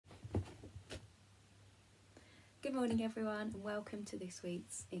Good morning everyone and welcome to this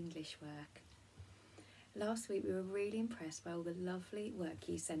week's English work. Last week we were really impressed by all the lovely work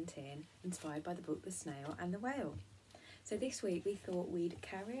you sent in, inspired by the book The Snail and the Whale. So this week we thought we'd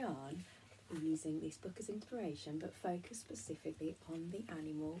carry on using this book as inspiration but focus specifically on the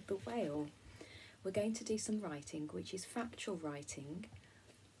animal, the whale. We're going to do some writing which is factual writing,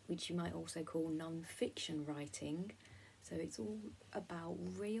 which you might also call non-fiction writing. So it's all about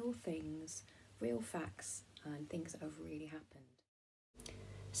real things, real facts and things that have really happened.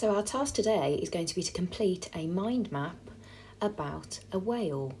 So our task today is going to be to complete a mind map about a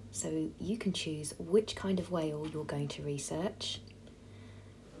whale. So you can choose which kind of whale you're going to research.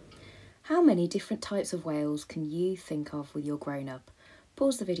 How many different types of whales can you think of with your grown-up?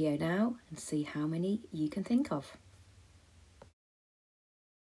 Pause the video now and see how many you can think of.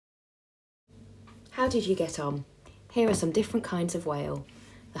 How did you get on? Here are some different kinds of whale.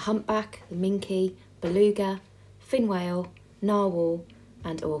 The humpback, the minke, beluga, fin whale, narwhal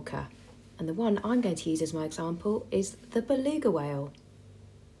and orca. And the one I'm going to use as my example is the beluga whale.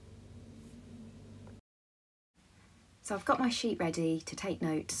 So I've got my sheet ready to take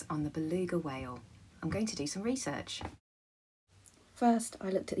notes on the beluga whale. I'm going to do some research. First, I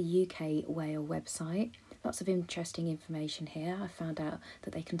looked at the UK whale website. Lots of interesting information here. I found out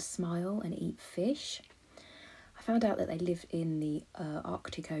that they can smile and eat fish. I found out that they live in the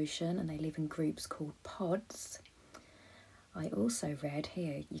Arctic Ocean and they live in groups called pods. I also read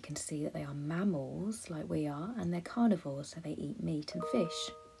here, you can see that they are mammals like we are and they're carnivores, so they eat meat and fish.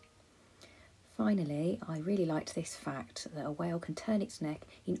 Finally, I really liked this fact that a whale can turn its neck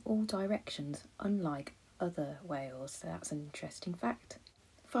in all directions, unlike other whales, so that's an interesting fact.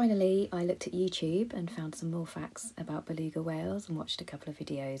 Finally, I looked at YouTube and found some more facts about beluga whales and watched a couple of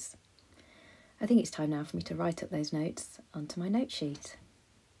videos. I think it's time now for me to write up those notes onto my note sheet.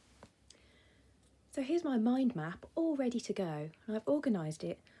 So here's my mind map all ready to go, and I've organised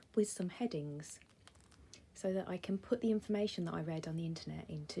it with some headings so that I can put the information that I read on the internet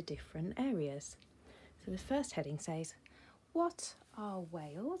into different areas. So the first heading says, what are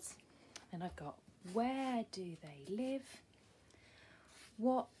whales? And I've got, where do they live?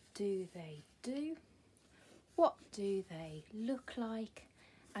 What do they do? What do they look like?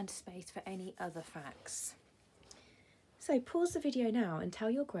 And space for any other facts. So pause the video now and tell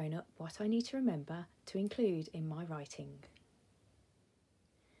your grown-up what I need to remember to include in my writing.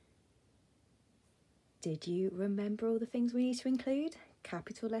 Did you remember all the things we need to include?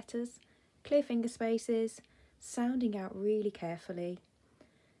 Capital letters, clear finger spaces, sounding out really carefully,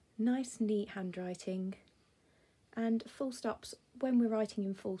 nice neat handwriting, and full stops when we're writing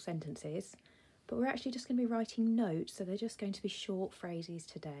in full sentences. But we're actually just going to be writing notes, so they're just going to be short phrases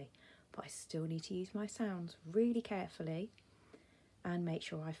today. But I still need to use my sounds really carefully and make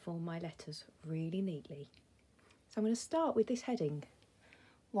sure I form my letters really neatly. So I'm going to start with this heading.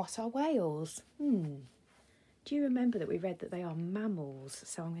 What are whales? Do you remember that we read that they are mammals?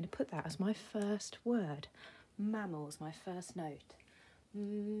 So I'm going to put that as my first word. Mammals, my first note.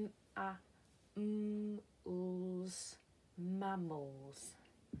 Mammals.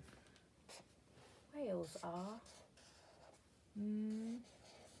 Whales are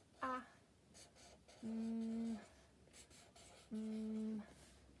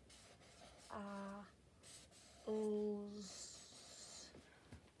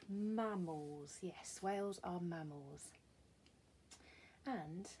mammals. Yes, whales are mammals.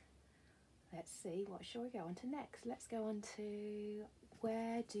 And let's see, what shall we go on to next? Let's go on to,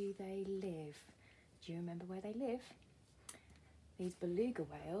 where do they live? Do you remember where they live? These beluga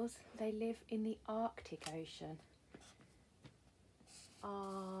whales, they live in the Arctic Ocean.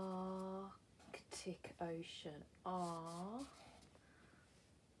 Arctic Ocean.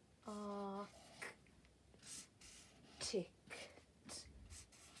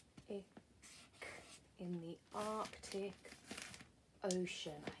 In the Arctic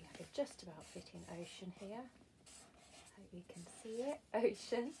Ocean. I think I could just about fit in ocean here. Hope you can see it.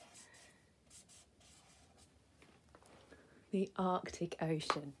 Ocean. The Arctic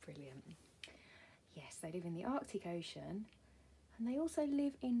Ocean. Brilliant. Yes, they live in the Arctic Ocean and they also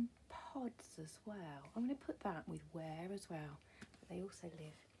live in pods as well. I'm going to put that with where as well. But they also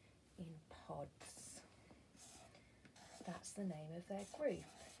live in pods. That's the name of their group.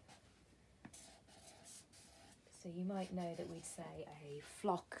 So you might know that we'd say a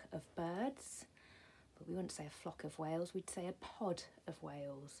flock of birds, but we wouldn't say a flock of whales, we'd say a pod of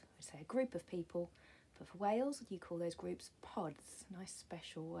whales. We'd say a group of people, but for whales you call those groups pods. Nice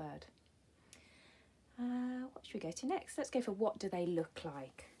special word. What should we go to next? Let's go for what do they look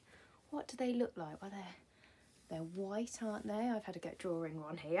like? What do they look like? Well, They're white, aren't they? I've had a go at drawing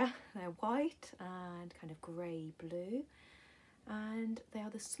one here. They're white and kind of grey-blue, and they are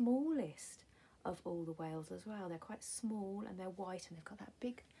the smallest of all the whales as well. They're quite small and they're white and they've got that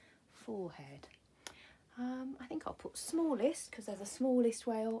big forehead. I think I'll put smallest because there's a smallest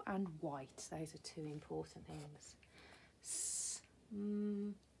whale and white. Those are two important things.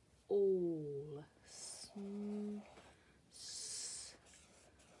 All.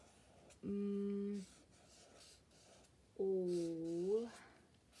 All.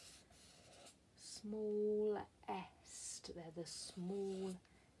 Smallest. They're the smallest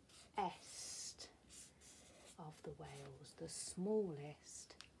of the whales. The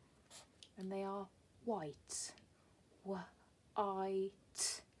smallest. And they are white. White.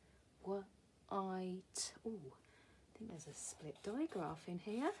 White. Oh, I think there's a split digraph in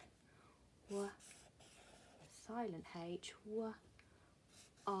here. A silent H.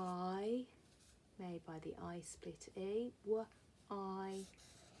 I, made by the I split E.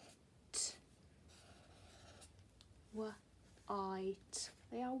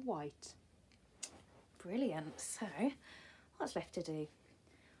 They are white. Brilliant. So, what's left to do?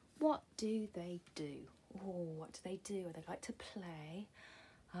 What do they do? Oh, what do they do? They like to play,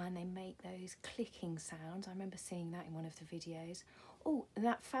 and they make those clicking sounds. I remember seeing that in one of the videos. Oh, and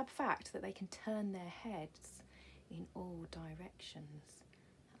that fab fact that they can turn their heads in all directions.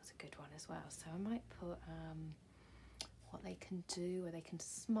 That was a good one as well. So I might put what they can do, where they can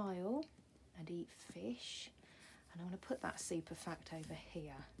smile and eat fish. And I'm going to put that super fact over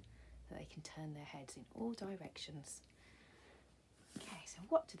here, that they can turn their heads in all directions. Okay, so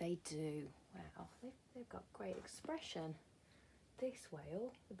what do they do? Well, they've got great expression. This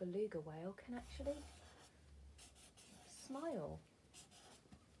whale, the beluga whale, can actually smile.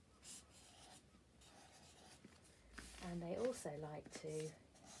 And they also like to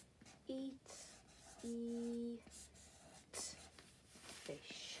eat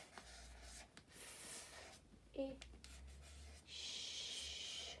fish.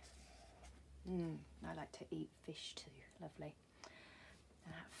 I like to eat fish too. Lovely.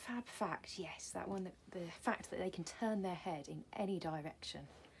 Fab fact, yes, that one, the fact that they can turn their head in any direction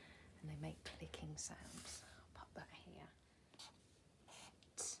and they make clicking sounds. I'll pop that here.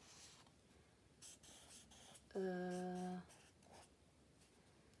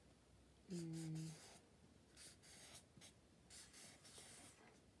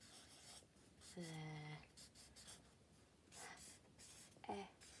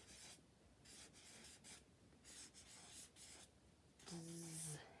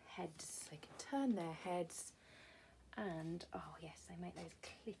 Heads, they can turn their heads, and oh yes, they make those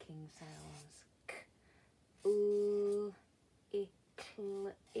clicking sounds. K, I,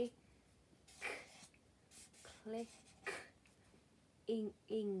 cl, I, k, click, ing,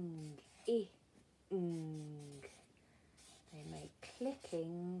 I, ing. They make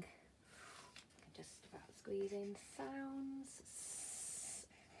clicking, I can just about squeeze in sounds. S,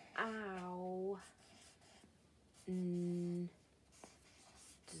 ow, n,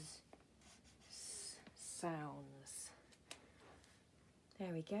 sounds.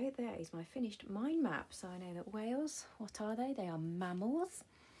 There we go, there is my finished mind map. So I know that whales, what are they? They are mammals.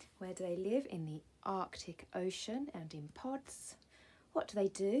 Where do they live? In the Arctic Ocean and in pods. What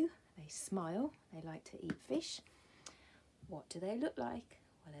do? They smile, they like to eat fish. What do they look like?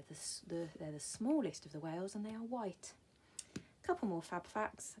 Well, they're the smallest of the whales and they are white. A couple more fab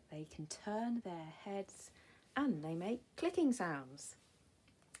facts. They can turn their heads and they make clicking sounds.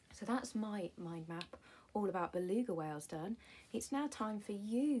 So that's my mind map all about beluga whales done. It's now time for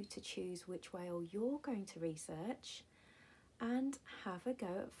you to choose which whale you're going to research and have a go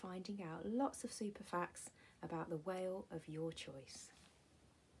at finding out lots of super facts about the whale of your choice.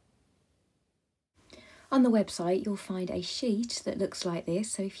 On the website you'll find a sheet that looks like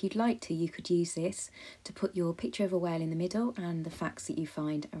this, so if you'd like to, you could use this to put your picture of a whale in the middle and the facts that you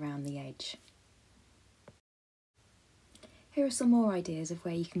find around the edge. Here are some more ideas of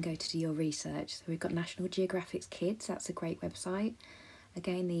where you can go to do your research. So we've got National Geographic's Kids, that's a great website.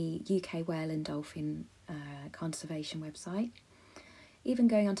 Again, the UK Whale and Dolphin Conservation website. Even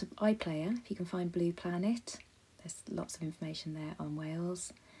going on to iPlayer, if you can find Blue Planet, there's lots of information there on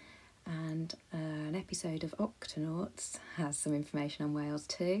whales. And an episode of Octonauts has some information on whales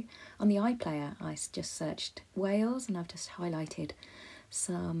too. On the iPlayer, I just searched whales and I've just highlighted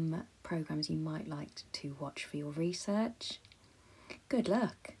some programmes you might like to watch for your research. Good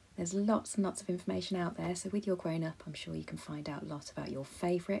luck! There's lots and lots of information out there, so with your grown-up I'm sure you can find out a lot about your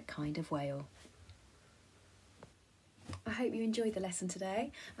favourite kind of whale. I hope you enjoyed the lesson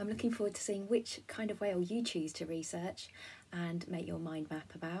today. I'm looking forward to seeing which kind of whale you choose to research and make your mind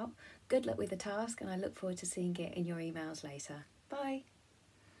map about. Good luck with the task, and I look forward to seeing it in your emails later. Bye!